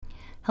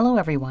Hello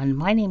everyone,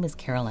 my name is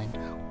Carolyn.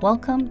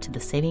 Welcome to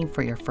the Saving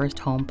for Your First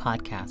Home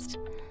podcast.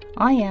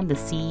 I am the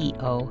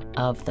CEO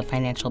of The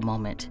Financial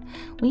Moment.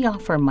 We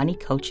offer money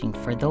coaching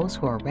for those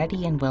who are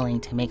ready and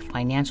willing to make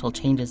financial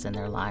changes in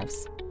their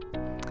lives.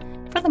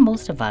 For the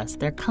most of us,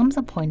 there comes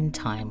a point in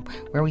time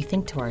where we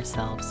think to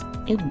ourselves,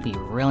 it would be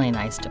really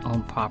nice to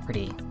own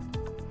property.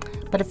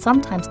 But it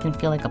sometimes can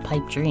feel like a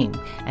pipe dream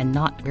and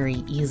not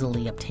very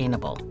easily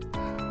obtainable.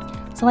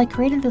 So I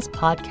created this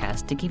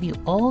podcast to give you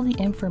all the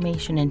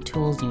information and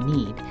tools you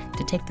need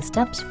to take the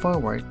steps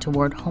forward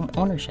toward home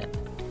ownership.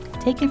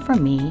 Take it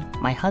from me,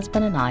 my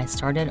husband and I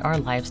started our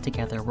lives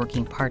together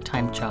working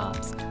part-time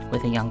jobs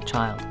with a young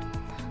child.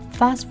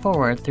 Fast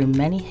forward through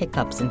many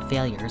hiccups and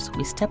failures,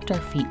 we stepped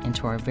our feet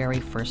into our very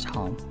first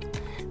home.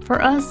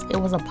 For us, it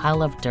was a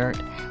pile of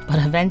dirt, but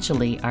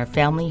eventually our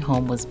family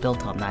home was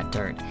built on that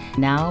dirt.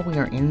 Now we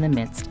are in the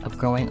midst of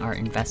growing our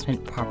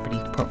investment property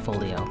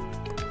portfolio.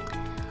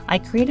 I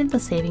created the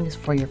Savings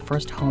for Your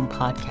First Home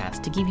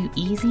podcast to give you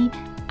easy,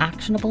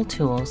 actionable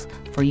tools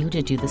for you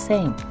to do the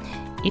same.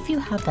 If you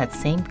have that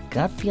same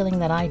gut feeling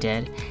that I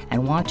did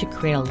and want to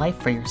create a life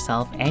for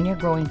yourself and your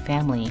growing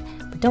family,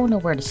 but don't know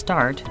where to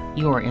start,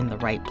 you are in the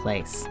right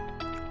place.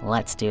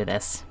 Let's do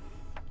this.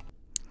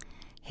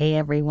 Hey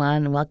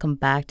everyone, welcome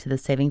back to the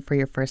Saving for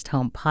Your First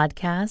Home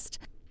podcast.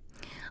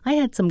 I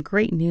had some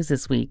great news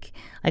this week.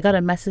 I got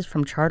a message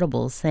from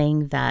Chartable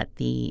saying that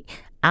the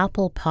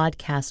Apple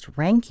Podcast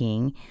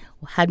ranking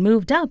had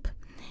moved up.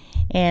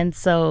 And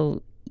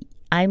so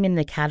I'm in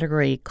the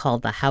category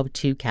called the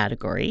how-to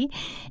category.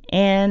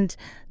 And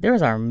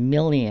there's our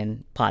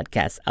million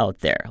podcasts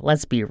out there.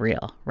 Let's be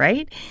real,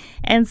 right?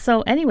 And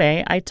so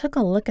anyway, I took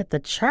a look at the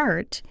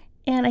chart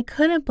and I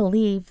couldn't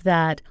believe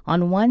that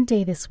on one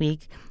day this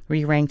week,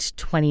 we ranked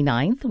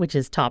 29th, which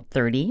is top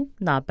 30.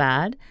 Not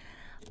bad.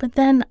 But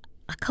then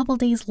a couple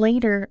days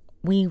later,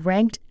 we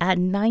ranked at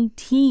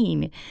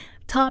 19.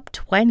 Top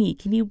 20.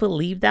 Can you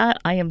believe that?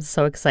 I am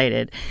so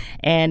excited.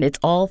 And it's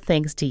all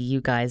thanks to you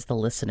guys, the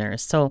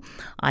listeners. So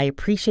I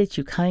appreciate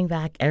you coming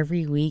back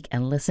every week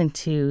and listen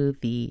to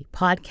the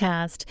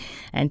podcast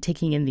and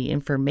taking in the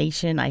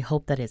information. I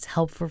hope that it's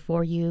helpful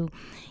for you.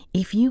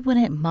 If you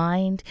wouldn't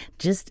mind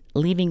just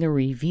leaving a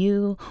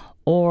review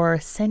or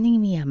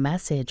sending me a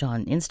message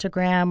on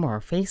Instagram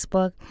or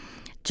Facebook,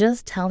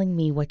 just telling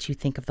me what you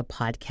think of the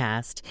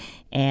podcast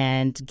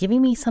and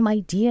giving me some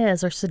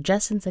ideas or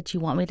suggestions that you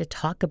want me to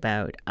talk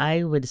about.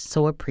 I would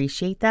so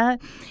appreciate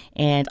that,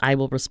 and I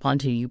will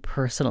respond to you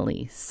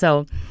personally.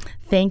 So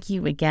thank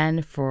you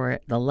again for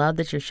the love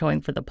that you're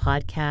showing for the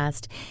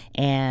podcast,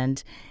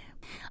 and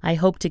I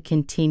hope to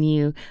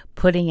continue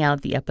putting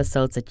out the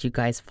episodes that you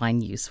guys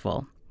find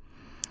useful.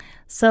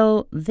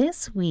 So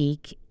this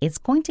week, it's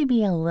going to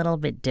be a little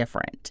bit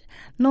different.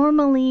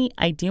 Normally,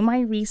 I do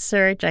my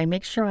research. I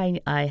make sure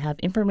I have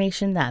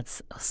information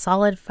that's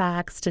solid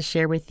facts to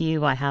share with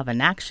you. I have an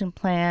action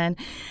plan.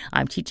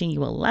 I'm teaching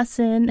you a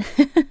lesson.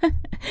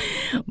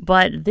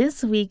 But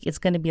this week, it's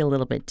going to be a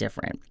little bit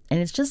different.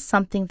 And it's just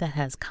something that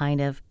has kind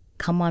of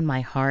come on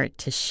my heart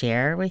to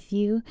share with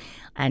you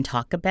and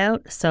talk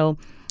about. So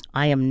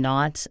I am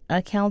not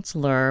a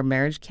counselor,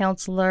 marriage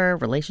counselor,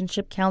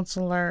 relationship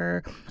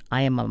counselor.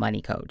 I am a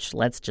money coach.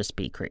 Let's just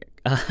be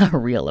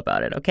real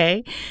about it,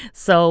 okay?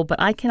 So,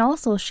 but I can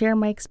also share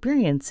my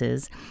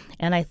experiences,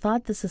 and I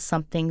thought this is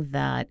something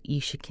that you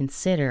should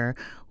consider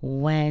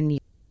when you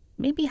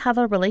maybe have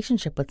a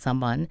relationship with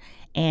someone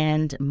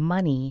and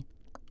money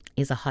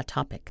is a hot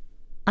topic.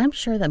 I'm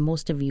sure that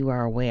most of you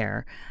are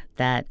aware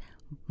that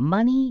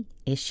money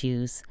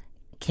issues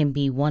can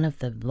be one of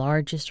the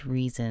largest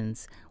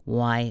reasons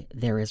why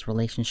there is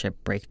relationship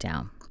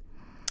breakdown.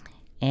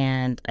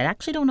 And I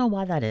actually don't know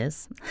why that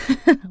is,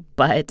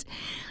 but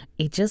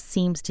it just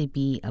seems to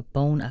be a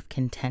bone of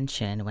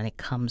contention when it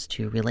comes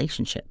to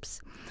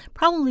relationships.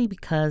 Probably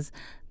because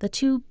the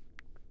two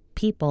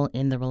people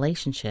in the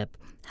relationship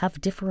have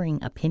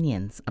differing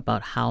opinions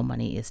about how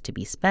money is to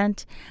be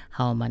spent,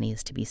 how money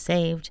is to be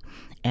saved,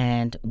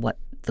 and what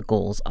the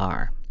goals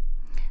are.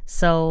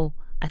 So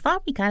I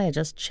thought we kind of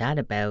just chat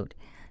about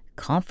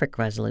conflict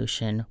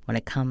resolution when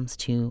it comes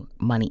to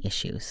money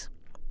issues.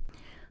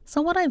 So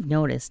what I've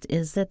noticed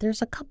is that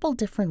there's a couple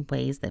different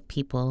ways that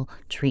people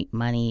treat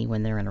money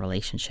when they're in a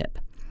relationship.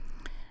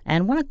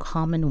 And one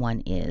common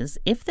one is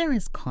if there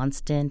is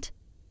constant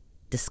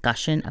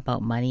discussion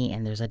about money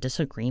and there's a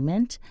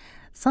disagreement,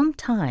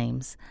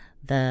 sometimes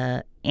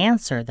the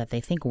answer that they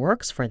think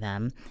works for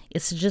them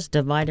is to just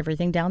divide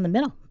everything down the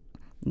middle.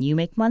 You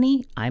make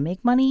money, I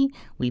make money,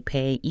 we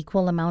pay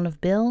equal amount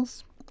of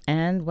bills,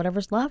 and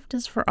whatever's left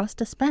is for us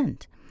to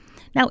spend.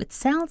 Now, it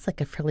sounds like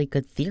a fairly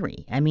good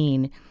theory. I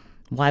mean,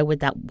 why would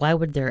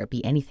there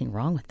be anything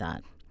wrong with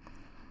that?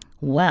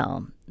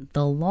 Well,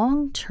 the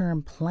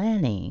long-term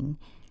planning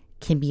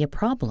can be a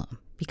problem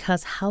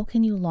because how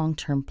can you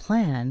long-term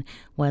plan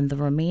when the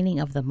remaining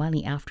of the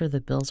money after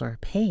the bills are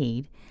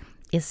paid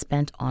is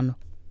spent on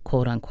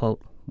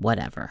quote-unquote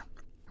whatever,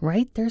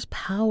 right? There's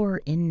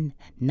power in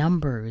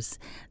numbers.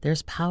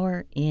 There's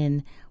power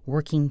in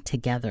working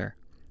together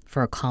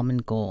for a common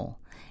goal.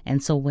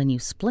 And so when you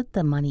split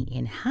the money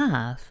in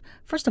half,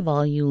 first of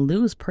all, you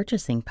lose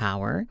purchasing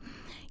power.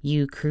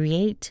 You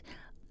create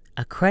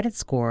a credit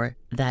score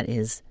that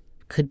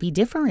could be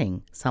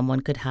differing.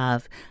 Someone could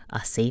have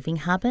a saving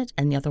habit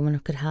and the other one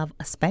could have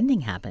a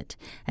spending habit.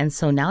 And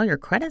so now your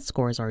credit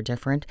scores are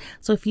different.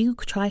 So if you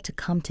try to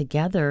come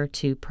together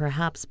to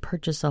perhaps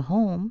purchase a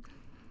home,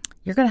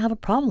 you're going to have a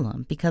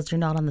problem because you're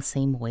not on the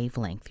same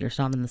wavelength. You're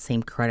not on the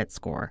same credit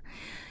score,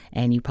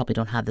 and you probably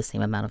don't have the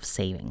same amount of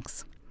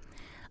savings.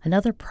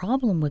 Another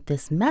problem with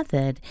this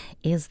method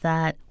is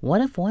that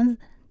what if one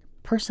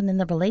person in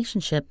the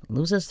relationship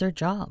loses their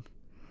job?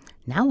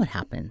 Now what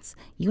happens?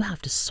 You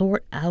have to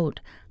sort out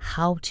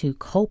how to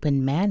cope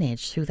and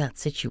manage through that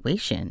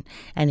situation.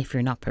 And if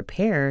you're not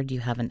prepared,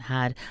 you haven't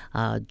had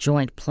a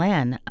joint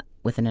plan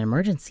with an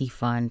emergency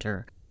fund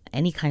or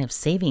any kind of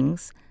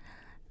savings,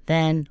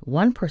 then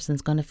one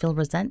person's going to feel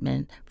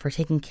resentment for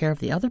taking care of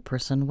the other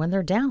person when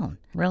they're down.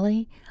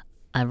 Really?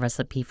 A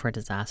recipe for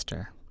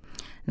disaster.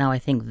 Now, I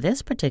think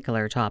this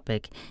particular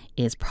topic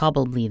is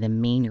probably the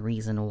main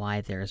reason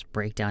why there's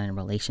breakdown in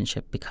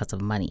relationship because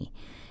of money.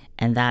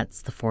 And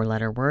that's the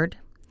 4-letter word,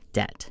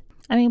 debt.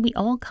 I mean, we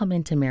all come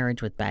into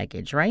marriage with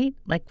baggage, right?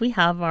 Like we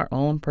have our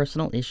own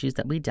personal issues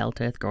that we dealt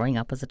with growing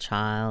up as a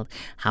child,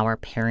 how our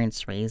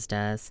parents raised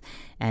us.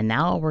 And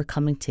now we're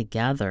coming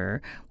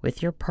together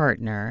with your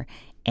partner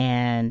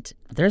and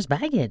there's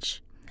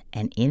baggage.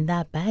 And in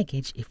that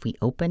baggage, if we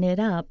open it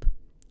up,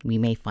 we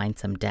may find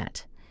some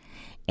debt.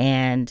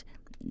 And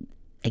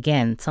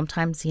again,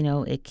 sometimes,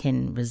 it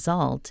can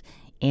result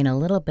in a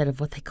little bit of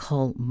what they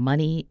call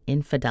money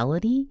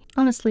infidelity.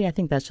 Honestly, I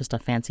think that's just a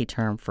fancy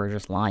term for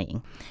just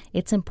lying.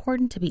 It's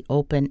important to be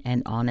open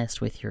and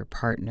honest with your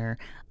partner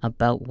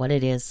about what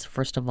it is,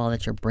 first of all,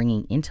 that you're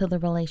bringing into the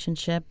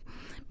relationship,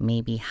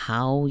 maybe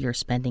how your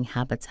spending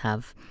habits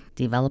have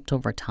developed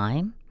over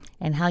time,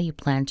 and how you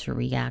plan to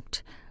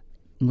react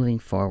moving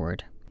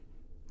forward.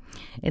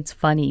 It's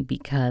funny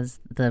because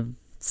the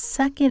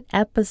second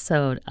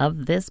episode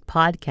of this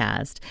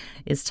podcast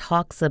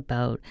talks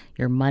about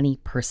your money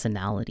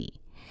personality.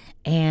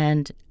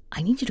 And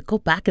I need you to go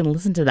back and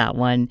listen to that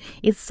one.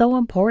 It's so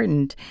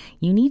important.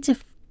 You need to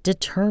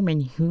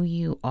determine who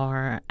you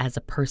are as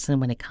a person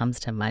when it comes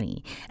to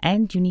money.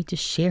 And you need to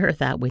share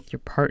that with your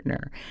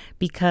partner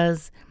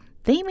because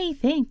they may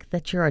think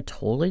that you're a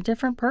totally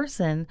different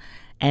person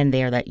and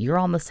that you're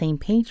on the same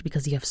page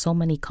because you have so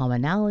many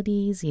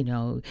commonalities,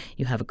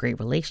 you have a great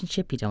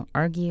relationship, you don't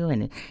argue,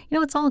 and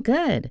it's all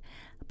good.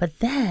 But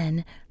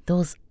then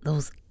those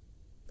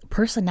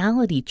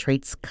personality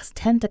traits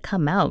tend to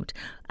come out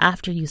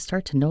after you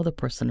start to know the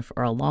person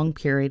for a long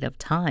period of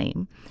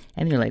time.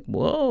 And you're like,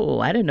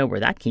 whoa, I didn't know where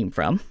that came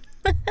from.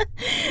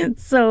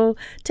 So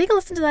take a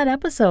listen to that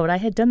episode. I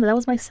had done that. That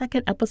was my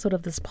second episode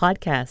of this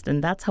podcast.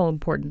 And that's how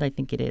important I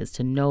think it is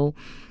to know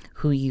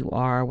who you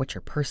are, what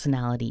your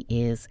personality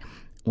is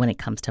when it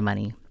comes to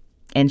money,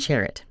 and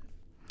share it.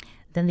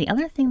 Then the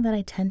other thing that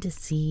I tend to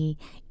see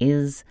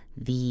is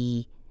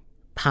the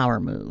power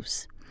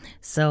moves.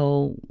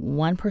 So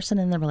one person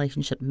in the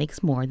relationship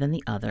makes more than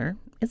the other.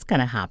 It's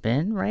going to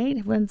happen, right?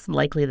 It's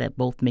likely that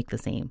both make the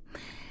same.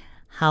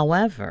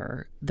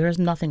 However, there's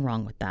nothing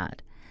wrong with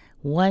that.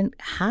 What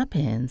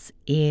happens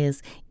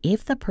is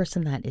if the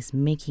person that is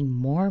making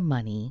more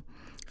money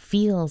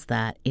feels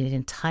that it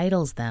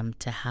entitles them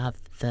to have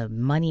the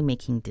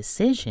money-making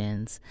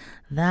decisions,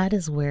 that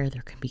is where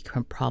there can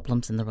become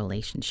problems in the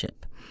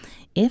relationship.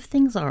 If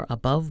things are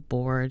above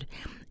board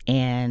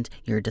and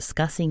you're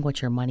discussing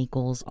what your money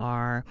goals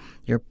are,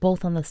 you're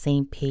both on the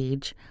same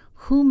page,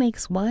 who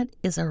makes what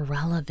is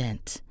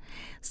irrelevant.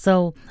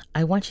 So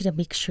I want you to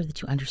make sure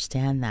that you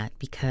understand that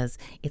because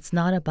it's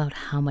not about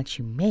how much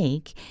you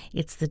make,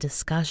 it's the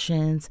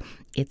discussions,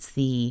 it's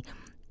the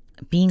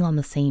being on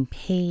the same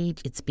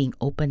page, it's being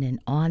open and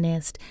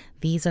honest.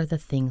 These are the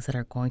things that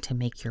are going to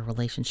make your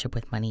relationship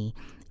with money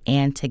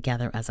and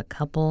together as a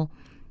couple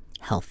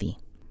healthy.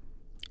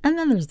 And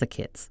then there's the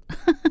kids.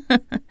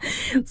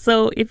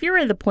 So if you're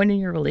at the point in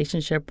your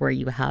relationship where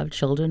you have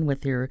children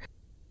with your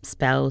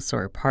spouse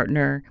or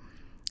partner,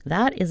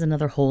 that is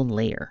another whole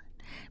layer.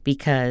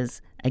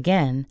 Because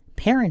again,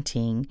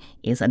 parenting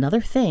is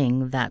another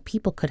thing that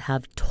people could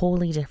have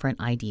totally different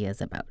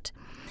ideas about.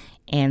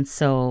 And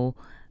so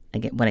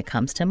again, when it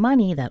comes to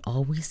money, that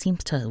always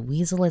seems to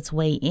weasel its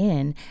way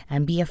in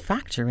and be a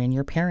factor in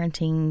your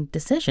parenting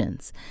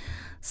decisions.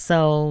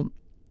 So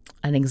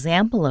an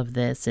example of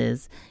this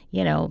is,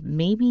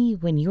 maybe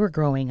when you were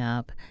growing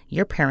up,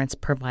 your parents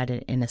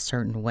provided in a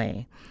certain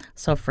way.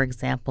 So for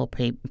example,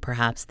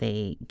 perhaps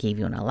they gave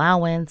you an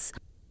allowance,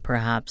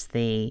 perhaps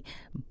they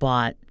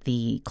bought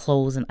the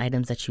clothes and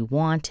items that you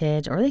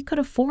wanted, or they could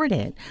afford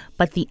it.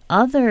 But the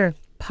other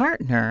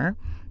partner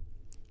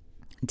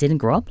didn't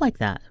grow up like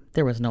that.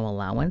 There was no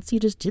allowance. You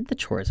just did the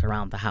chores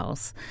around the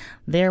house.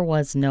 There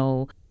was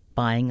no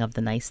buying of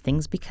the nice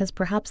things because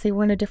perhaps they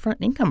were in a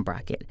different income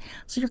bracket.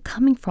 So you're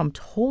coming from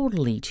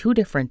totally two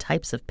different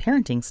types of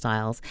parenting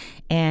styles,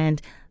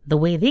 and the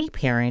way they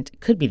parent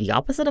could be the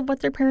opposite of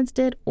what their parents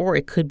did, or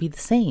it could be the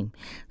same.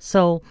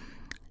 So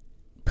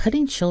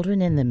putting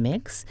children in the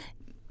mix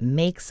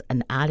makes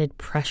an added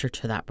pressure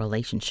to that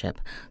relationship.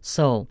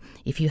 So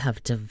if you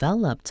have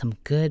developed some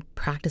good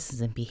practices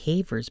and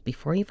behaviors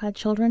before you've had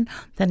children,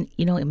 then,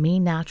 it may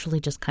naturally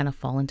just kind of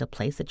fall into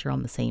place that you're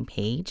on the same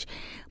page.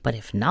 But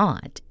if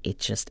not, it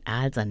just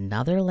adds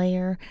another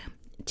layer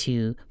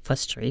to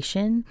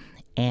frustration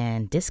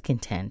and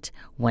discontent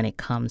when it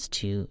comes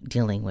to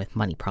dealing with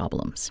money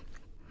problems.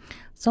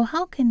 So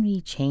how can we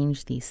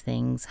change these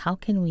things? How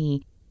can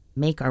we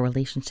make our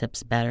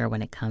relationships better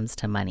when it comes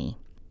to money?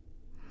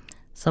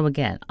 So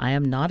again, I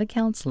am not a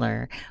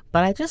counselor,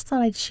 but I just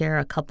thought I'd share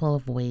a couple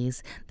of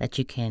ways that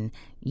you can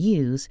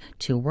use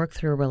to work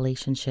through a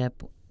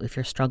relationship if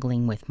you're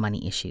struggling with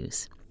money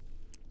issues.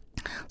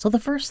 So the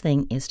first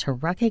thing is to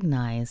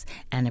recognize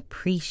and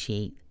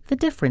appreciate the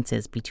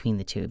differences between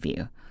the two of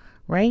you,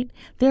 right?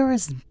 There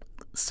is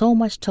so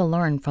much to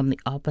learn from the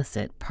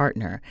opposite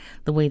partner,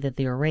 the way that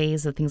they were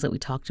raised, the things that we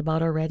talked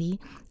about already.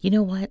 You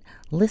know what?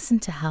 Listen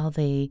to how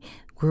they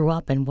grew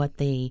up and what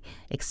they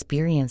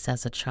experienced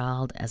as a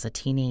child, as a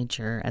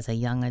teenager, as a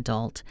young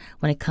adult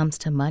when it comes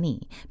to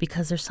money,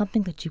 because there's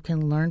something that you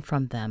can learn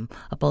from them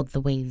about the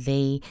way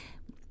they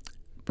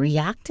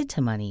reacted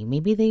to money.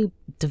 Maybe they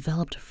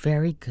developed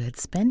very good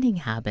spending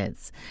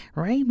habits,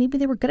 right? Maybe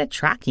they were good at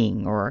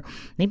tracking, or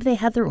maybe they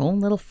had their own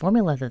little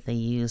formula that they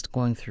used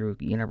going through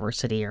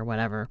university or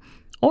whatever.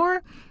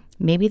 Or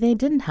maybe they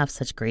didn't have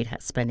such great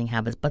spending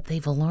habits, but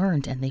they've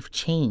learned and they've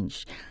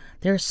changed.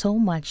 There's so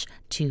much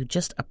to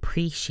just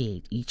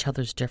appreciate each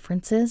other's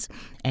differences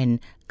and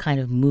kind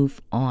of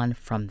move on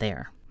from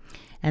there.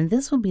 And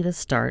this will be the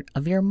start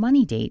of your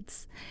money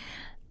dates.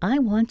 I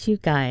want you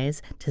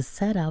guys to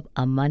set up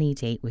a money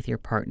date with your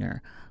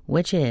partner,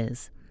 which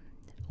is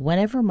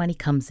whenever money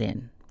comes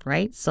in,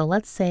 right? So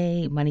let's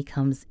say money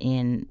comes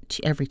in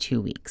every 2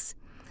 weeks.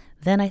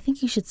 Then I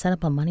think you should set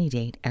up a money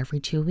date every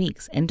 2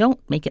 weeks. And don't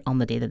make it on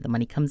the day that the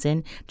money comes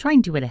in. Try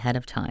and do it ahead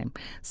of time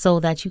so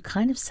that you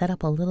kind of set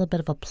up a little bit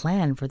of a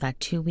plan for that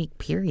 2-week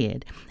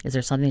period. Is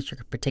there something that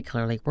you're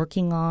particularly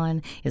working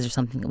on? Is there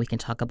something that we can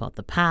talk about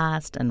the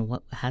past and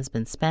what has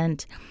been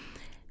spent?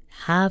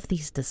 Have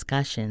these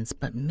discussions,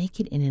 but make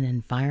it in an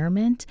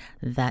environment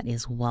that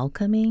is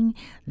welcoming,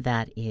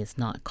 that is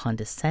not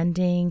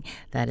condescending,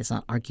 that is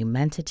not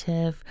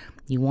argumentative.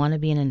 You want to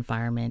be in an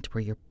environment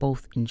where you're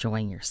both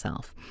enjoying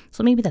yourself.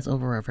 So maybe that's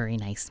over a very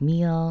nice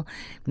meal.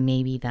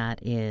 Maybe that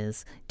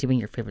is doing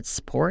your favorite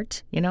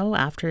sport.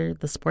 After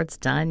the sport's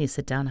done, you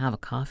sit down and have a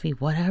coffee,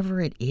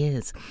 whatever it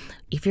is.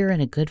 If you're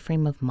in a good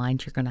frame of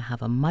mind, you're going to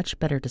have a much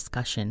better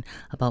discussion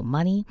about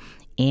money,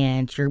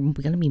 and you're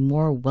going to be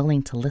more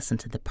willing to listen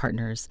to the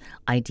partner's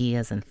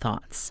ideas and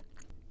thoughts.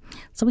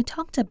 So we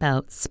talked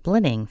about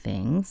splitting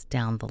things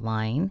down the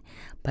line,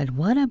 but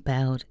what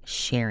about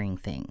sharing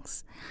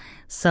things?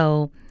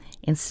 So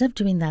instead of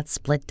doing that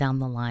split down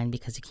the line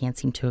because you can't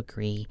seem to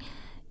agree,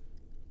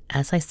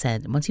 as I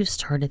said, once you've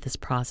started this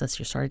process,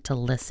 you're starting to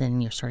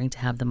listen, you're starting to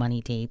have the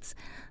money dates,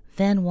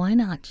 then why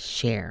not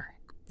share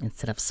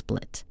instead of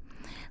split?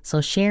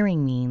 So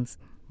sharing means,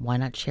 why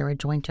not share a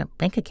joint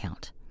bank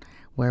account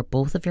where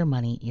both of your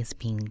money is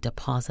being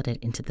deposited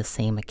into the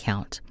same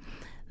account?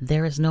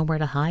 There is nowhere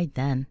to hide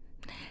then,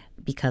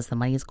 because the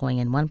money is going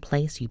in one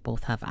place, you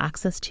both have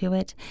access to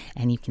it,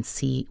 and you can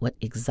see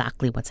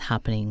exactly what's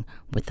happening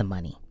with the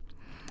money.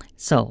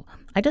 So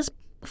I just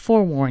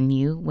forewarn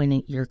you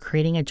when you're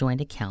creating a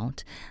joint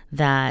account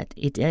that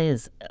it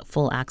is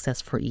full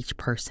access for each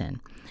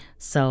person.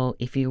 So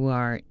if you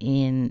are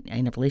in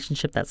a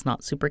relationship that's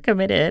not super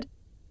committed,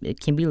 it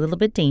can be a little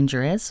bit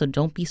dangerous, so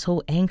don't be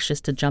so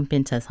anxious to jump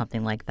into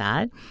something like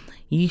that.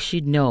 You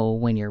should know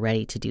when you're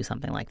ready to do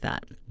something like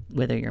that,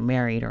 whether you're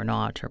married or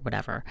not or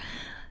whatever.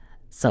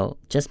 So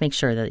just make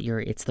sure that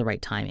it's the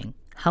right timing.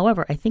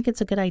 However, I think it's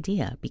a good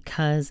idea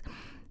because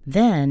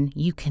then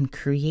you can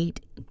create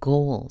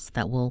goals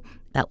that will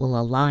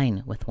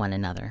align with one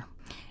another.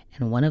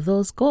 And one of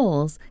those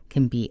goals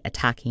can be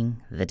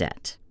attacking the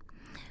debt.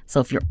 So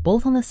if you're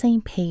both on the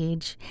same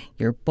page,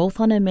 you're both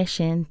on a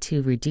mission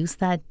to reduce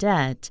that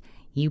debt,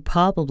 you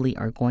probably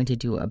are going to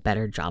do a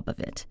better job of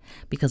it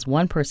because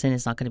one person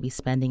is not going to be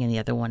spending and the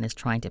other one is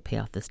trying to pay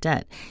off this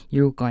debt.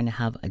 You're going to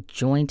have a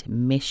joint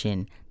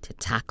mission to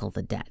tackle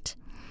the debt.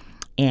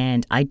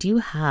 And I do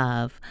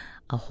have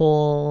a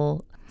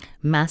whole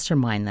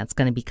mastermind that's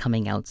going to be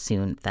coming out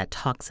soon that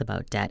talks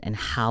about debt and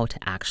how to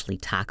actually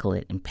tackle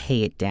it and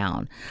pay it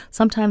down.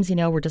 Sometimes,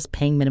 we're just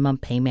paying minimum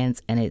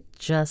payments and it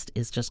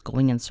is just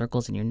going in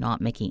circles and you're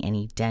not making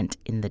any dent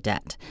in the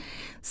debt.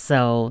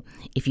 So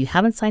if you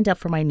haven't signed up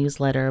for my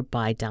newsletter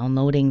by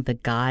downloading the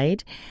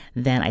guide,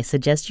 then I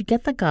suggest you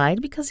get the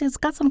guide because it's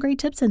got some great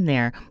tips in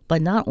there.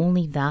 But not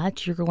only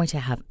that, you're going to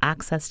have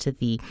access to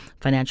the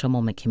Financial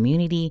Moment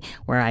community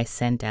where I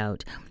send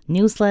out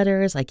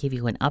newsletters. I give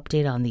you an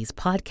update on these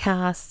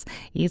podcasts.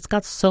 It's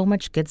got so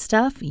much good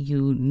stuff.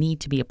 You need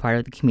to be a part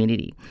of the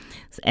community.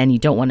 And you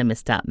don't want to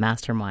miss that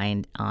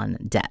mastermind on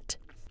debt.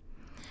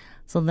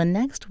 So the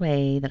next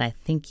way that I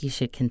think you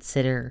should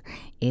consider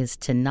is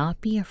to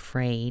not be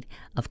afraid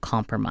of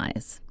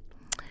compromise.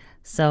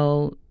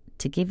 So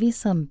to give you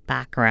some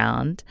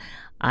background,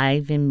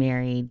 I've been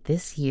married.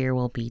 This year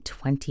will be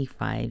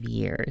 25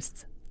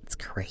 years. It's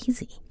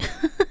crazy.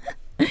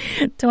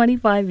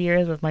 25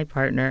 years with my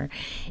partner.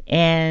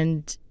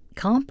 And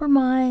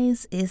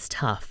compromise is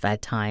tough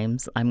at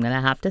times. I'm going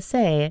to have to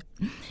say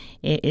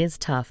it is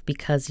tough,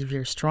 because if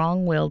you're a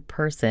strong-willed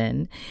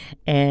person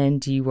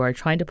and you are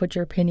trying to put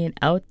your opinion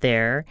out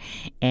there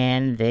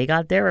and they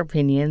got their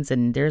opinions,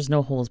 and there's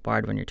no holes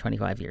barred when you're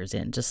 25 years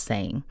in, just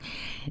saying.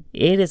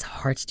 It is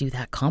hard to do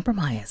that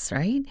compromise,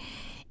 right?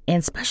 And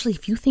especially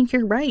if you think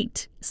you're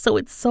right. So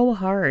it's so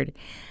hard.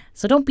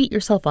 So don't beat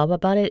yourself up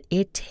about it.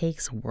 It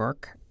takes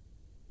work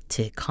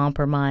to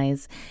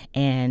compromise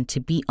and to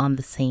be on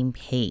the same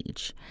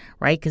page,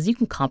 right? Because you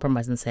can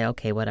compromise and say,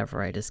 okay,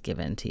 whatever, I just give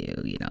in to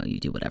you. You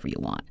do whatever you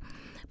want.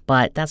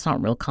 But that's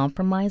not real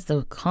compromise.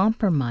 The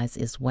compromise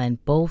is when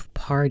both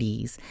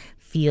parties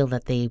feel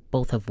that they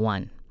both have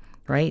won,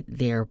 right?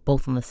 They're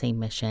both on the same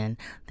mission.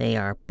 They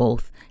are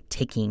both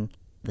taking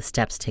the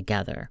steps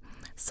together.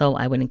 So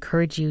I would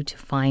encourage you to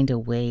find a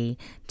way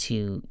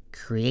to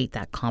create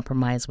that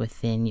compromise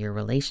within your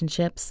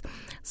relationships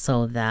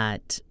so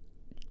that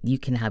you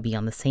can be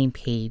on the same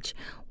page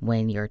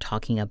when you're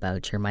talking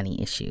about your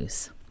money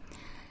issues.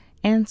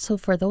 And so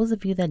for those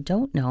of you that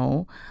don't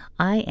know,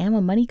 I am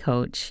a money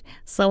coach.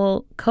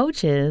 So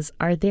coaches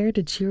are there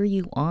to cheer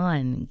you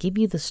on, give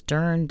you the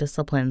stern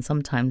discipline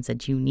sometimes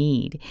that you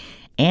need,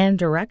 and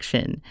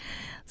direction.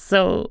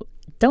 So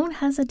don't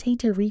hesitate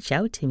to reach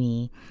out to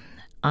me.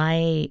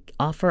 I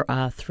offer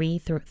a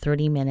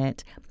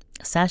 30-minute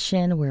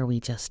session where we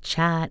just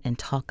chat and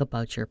talk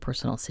about your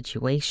personal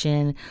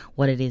situation,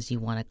 what it is you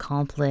want to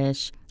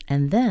accomplish,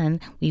 and then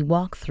we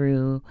walk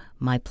through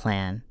my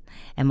plan.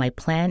 And my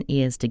plan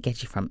is to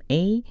get you from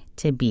A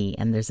to B,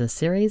 and there's a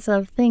series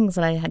of things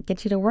that I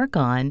get you to work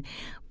on,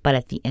 but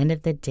at the end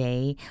of the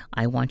day,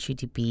 I want you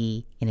to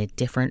be in a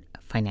different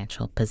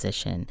financial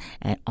position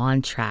and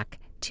on track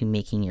to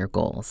making your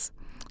goals.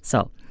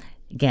 So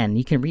again,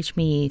 you can reach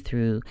me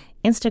through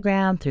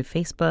Instagram, through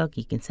Facebook.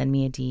 You can send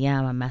me a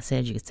DM, a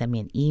message. You can send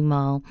me an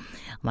email.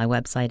 My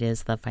website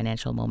is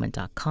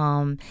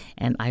thefinancialmoment.com,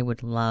 and I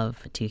would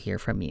love to hear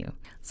from you.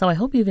 So I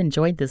hope you've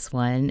enjoyed this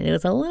one. It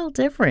was a little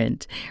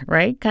different,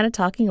 right? Kind of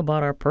talking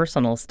about our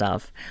personal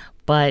stuff,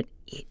 but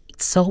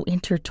it's so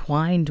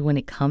intertwined when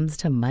it comes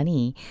to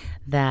money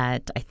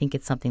that I think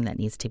it's something that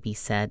needs to be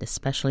said,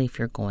 especially if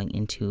you're going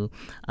into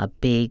a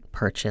big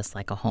purchase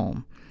like a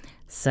home.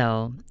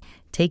 So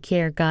take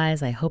care,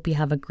 guys. I hope you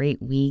have a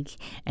great week.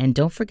 And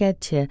don't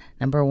forget to,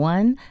 number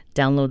 1,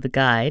 download the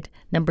guide.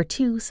 Number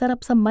 2, set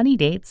up some money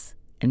dates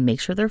and make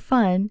sure they're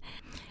fun.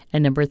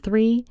 And number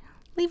 3,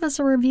 leave us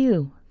a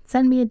review.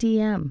 Send me a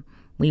DM.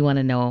 We want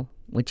to know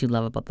what you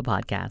love about the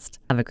podcast.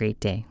 Have a great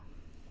day.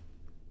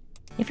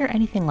 If you're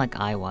anything like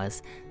I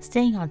was,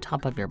 staying on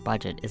top of your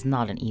budget is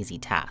not an easy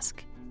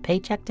task.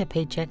 Paycheck to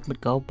paycheck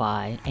would go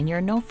by and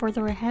you're no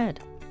further ahead.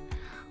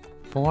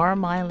 For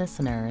my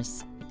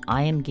listeners,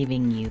 I am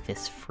giving you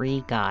this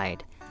free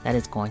guide that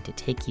is going to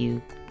take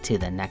you to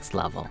the next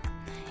level.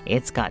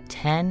 It's got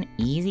 10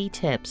 easy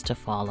tips to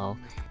follow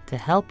to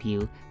help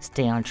you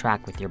stay on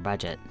track with your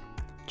budget.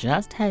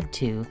 Just head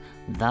to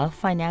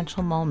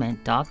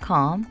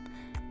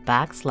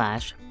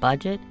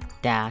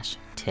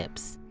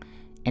thefinancialmoment.com/budget-tips.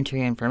 Enter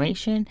your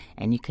information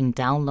and you can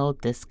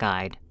download this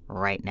guide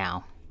right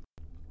now.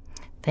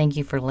 Thank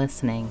you for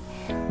listening.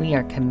 We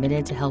are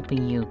committed to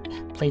helping you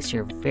place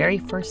your very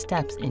first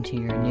steps into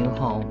your new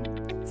home.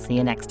 See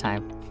you next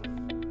time.